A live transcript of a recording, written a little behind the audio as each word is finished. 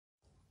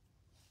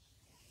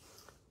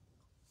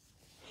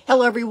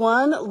Hello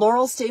everyone,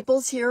 Laurel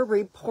Staples here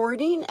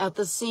reporting at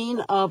the scene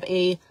of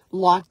a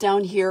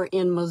lockdown here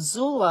in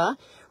Missoula.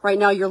 Right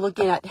now you're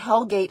looking at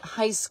Hellgate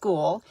High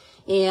School,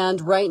 and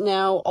right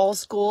now all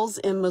schools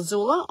in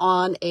Missoula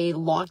on a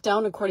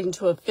lockdown according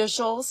to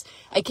officials.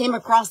 I came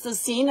across this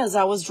scene as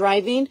I was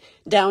driving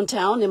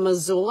downtown in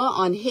Missoula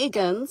on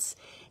Higgins,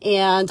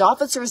 and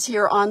officers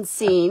here on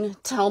scene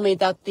tell me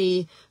that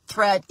the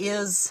threat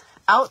is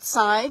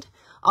outside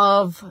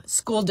of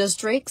school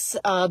districts.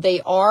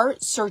 They are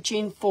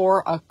searching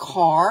for a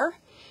car,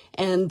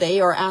 and they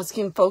are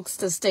asking folks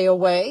to stay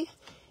away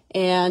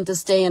and to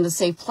stay in a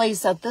safe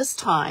place at this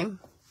time.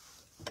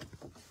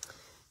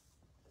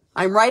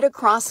 I'm right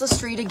across the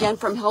street again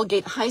from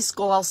Hellgate High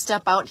School. I'll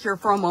step out here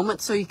for a moment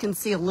so you can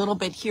see a little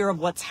bit here of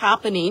what's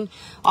happening.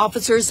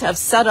 Officers have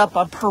set up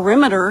a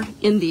perimeter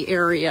in the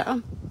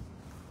area.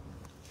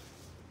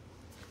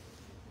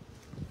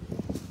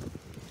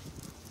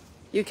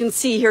 You can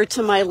see here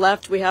to my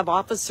left, we have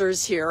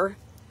officers here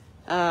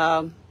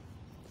on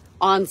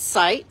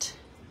site.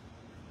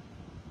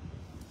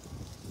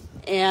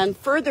 And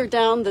further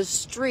down the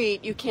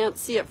street, you can't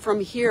see it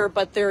from here,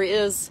 but there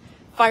is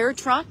fire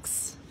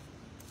trucks.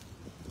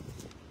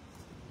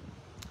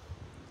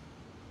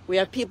 We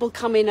have people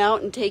coming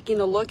out and taking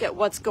a look at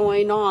what's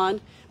going on,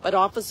 but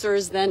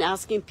officers then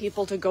asking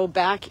people to go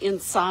back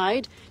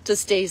inside to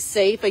stay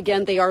safe.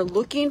 Again, they are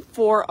looking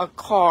for a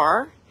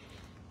car.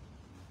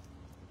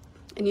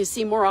 And you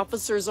see more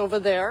officers over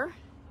there.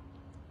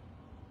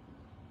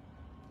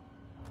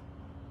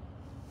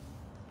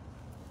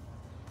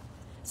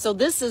 So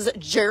this is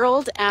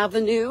Gerald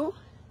Avenue,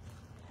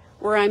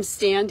 where I'm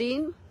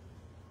standing.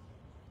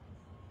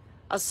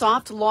 A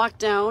soft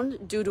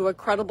lockdown due to a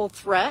credible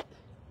threat.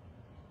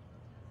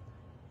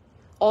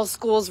 All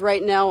schools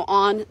right now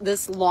on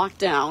this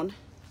lockdown.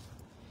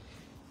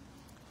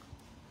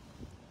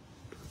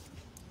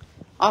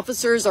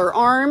 Officers are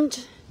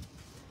armed.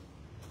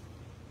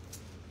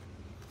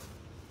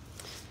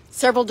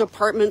 Several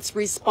departments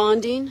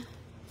responding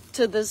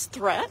to this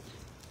threat.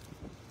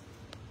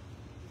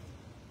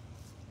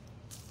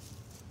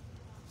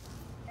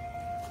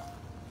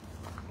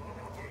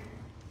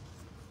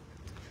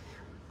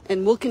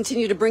 And we'll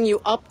continue to bring you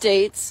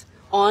updates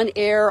on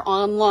air,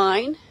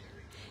 online,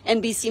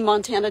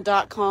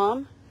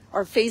 NBCMontana.com,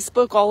 our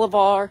Facebook, all of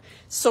our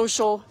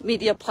social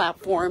media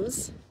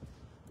platforms.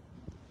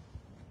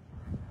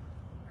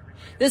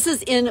 This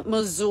is in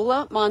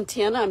Missoula,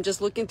 Montana. I'm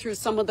just looking through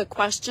some of the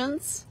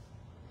questions.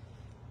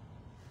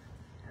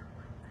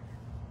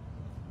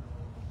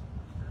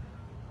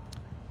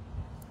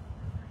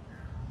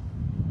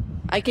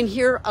 I can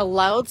hear a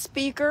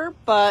loudspeaker,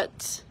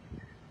 but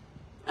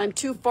I'm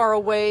too far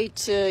away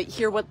to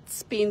hear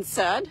what's being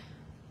said.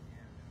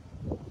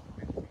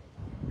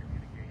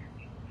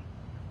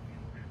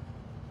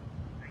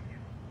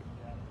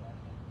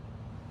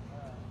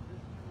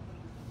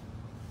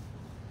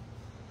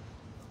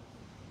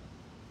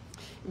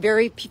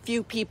 Very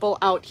few people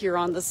out here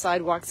on the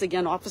sidewalks.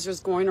 Again, officers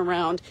going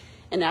around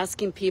and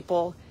asking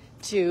people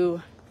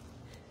to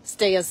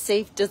stay a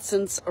safe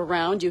distance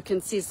around. You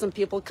can see some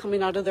people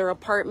coming out of their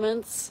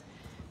apartments,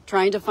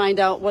 trying to find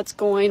out what's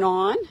going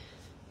on.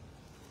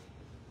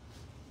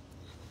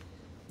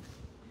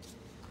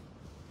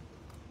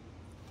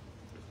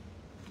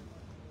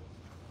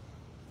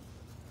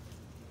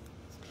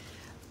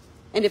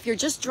 And if you're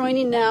just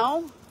joining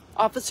now,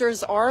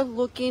 officers are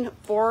looking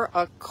for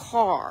a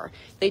car.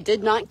 They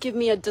did not give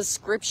me a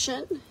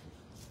description.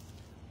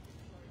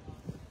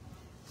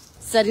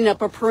 Setting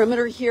up a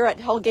perimeter here at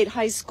Hellgate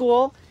High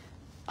School.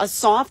 A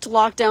soft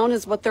lockdown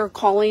is what they're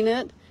calling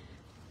it.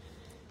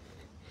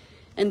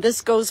 And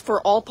this goes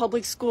for all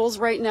public schools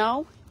right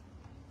now.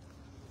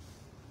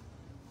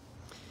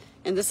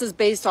 And this is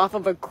based off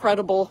of a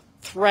credible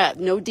threat.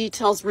 No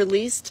details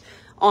released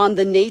on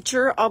the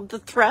nature of the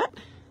threat.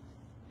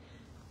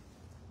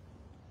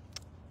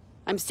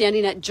 I'm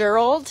standing at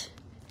Gerald,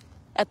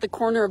 at the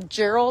corner of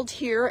Gerald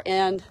here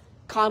and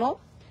Connell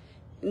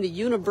in the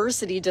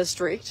University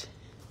District.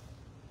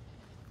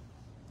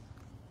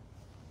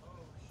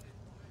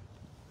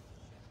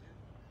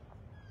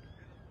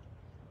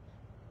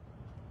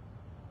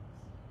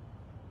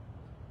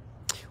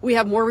 We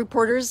have more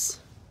reporters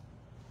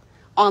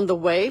on the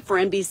way for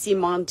NBC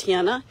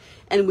Montana,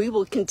 and we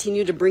will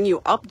continue to bring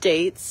you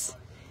updates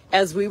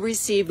as we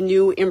receive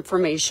new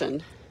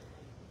information.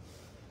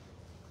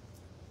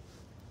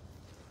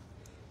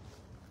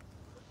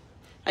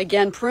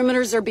 Again,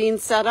 perimeters are being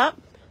set up,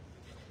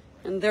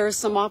 and there are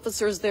some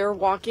officers there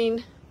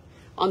walking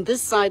on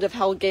this side of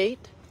Hellgate.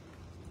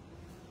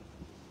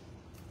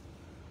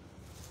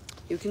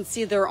 You can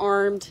see they're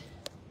armed.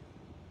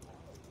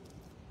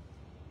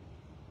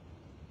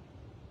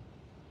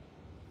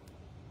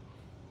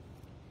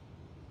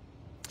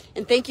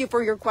 And thank you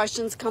for your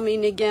questions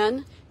coming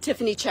again.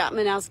 Tiffany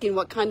Chapman asking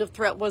what kind of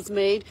threat was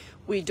made.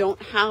 We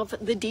don't have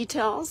the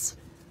details,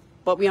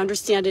 but we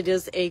understand it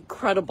is a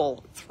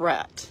credible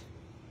threat.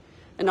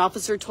 An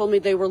officer told me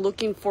they were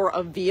looking for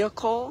a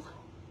vehicle.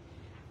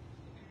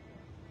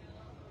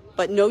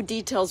 but no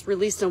details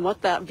released on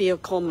what that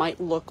vehicle might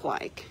look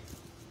like.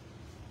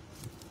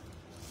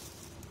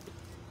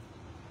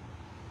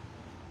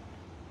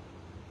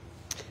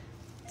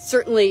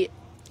 Certainly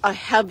a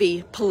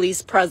heavy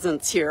police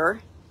presence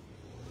here.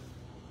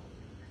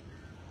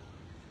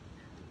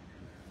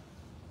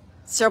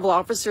 Several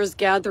officers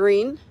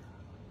gathering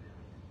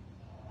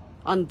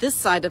on this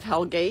side of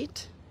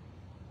Hellgate.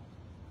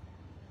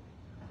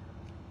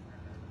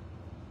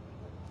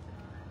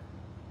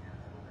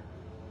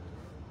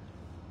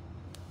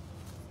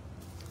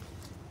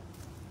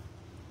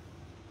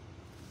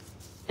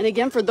 And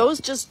again, for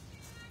those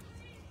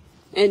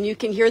and you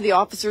can hear the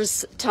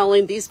officers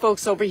telling these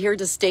folks over here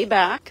to stay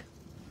back.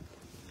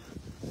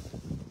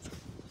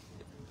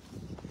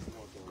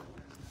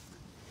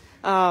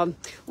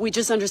 We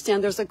just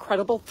understand there's a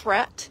credible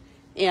threat,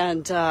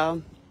 and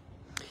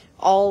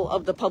all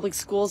of the public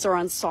schools are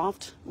on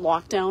soft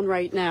lockdown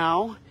right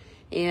now,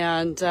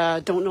 and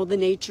don't know the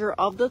nature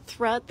of the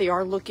threat. They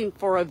are looking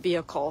for a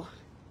vehicle.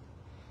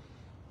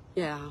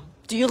 Yeah.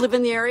 Do you live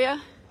in the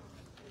area?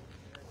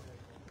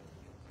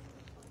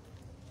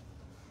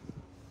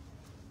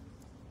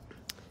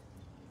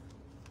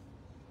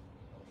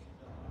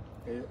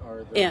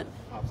 Are there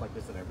cops like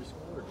this at every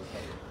school?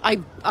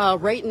 Or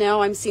Right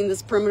now I'm seeing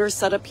this perimeter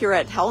set up here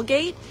at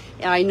Hellgate,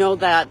 and I know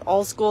that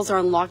all schools are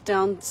on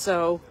lockdown,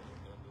 so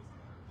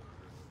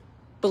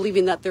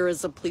believing that there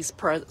is a police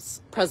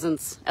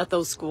presence at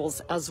those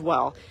schools as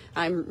well.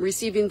 I'm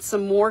receiving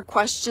some more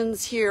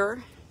questions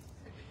here.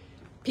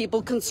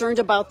 People concerned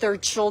about their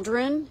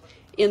children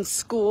in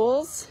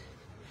schools.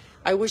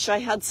 I wish I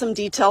had some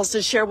details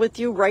to share with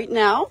you right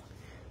now.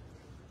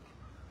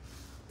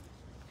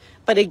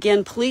 But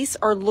again, police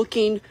are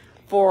looking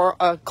for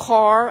a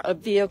car, a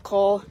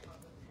vehicle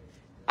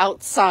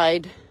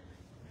outside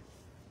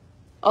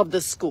of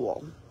the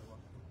school.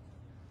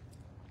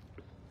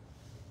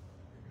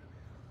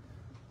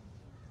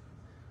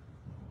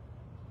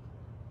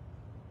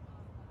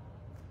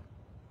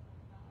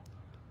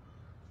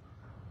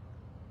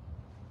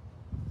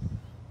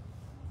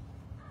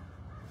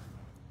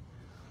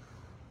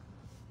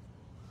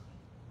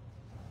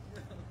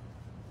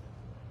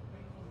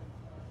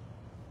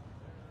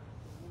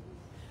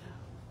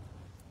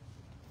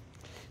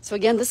 So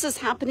again, this is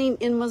happening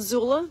in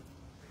Missoula.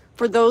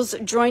 For those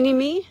joining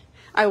me,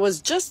 I was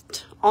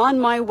just on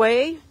my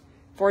way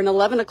for an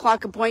 11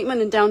 o'clock appointment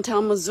in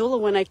downtown Missoula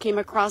when I came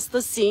across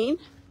the scene.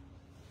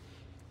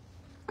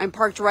 I'm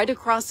parked right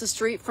across the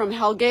street from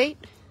Hellgate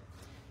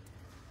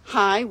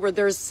High, where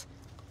there's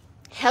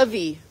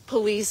heavy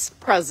police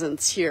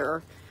presence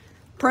here.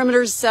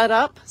 Perimeters set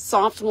up,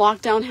 soft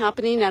lockdown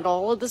happening at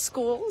all of the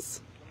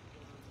schools.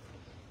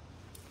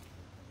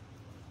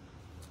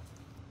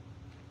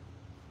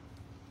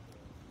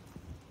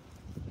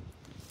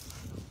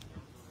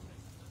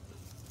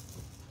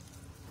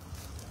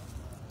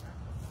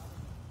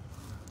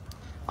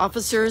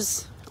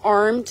 Officers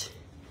armed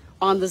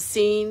on the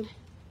scene.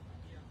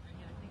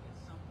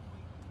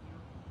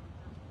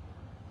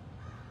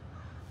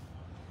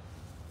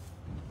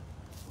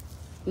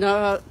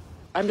 No,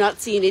 I'm not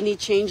seeing any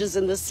changes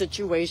in this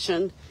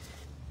situation.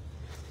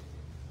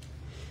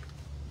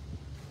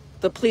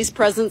 The police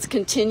presence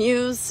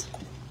continues.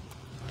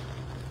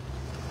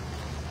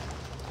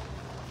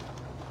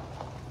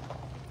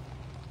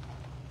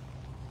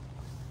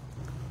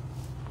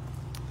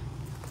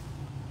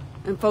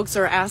 And folks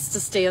are asked to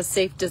stay a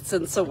safe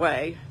distance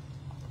away.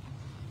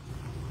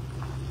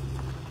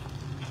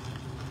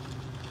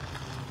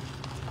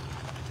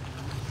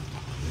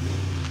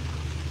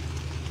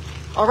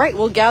 All right,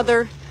 we'll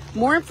gather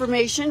more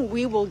information.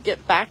 We will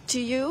get back to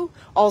you.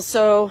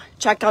 Also,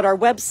 check out our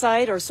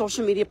website, our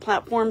social media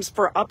platforms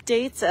for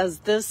updates, as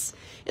this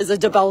is a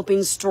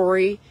developing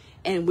story,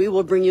 and we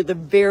will bring you the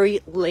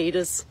very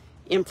latest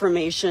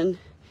information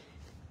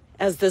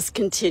as this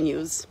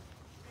continues.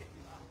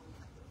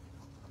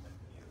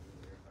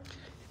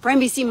 For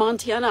NBC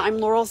Montana, I'm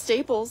Laurel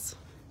Staples,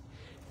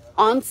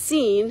 on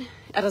scene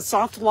at a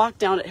soft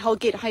lockdown at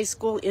Hellgate High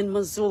School in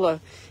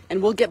Missoula,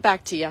 and we'll get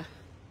back to you.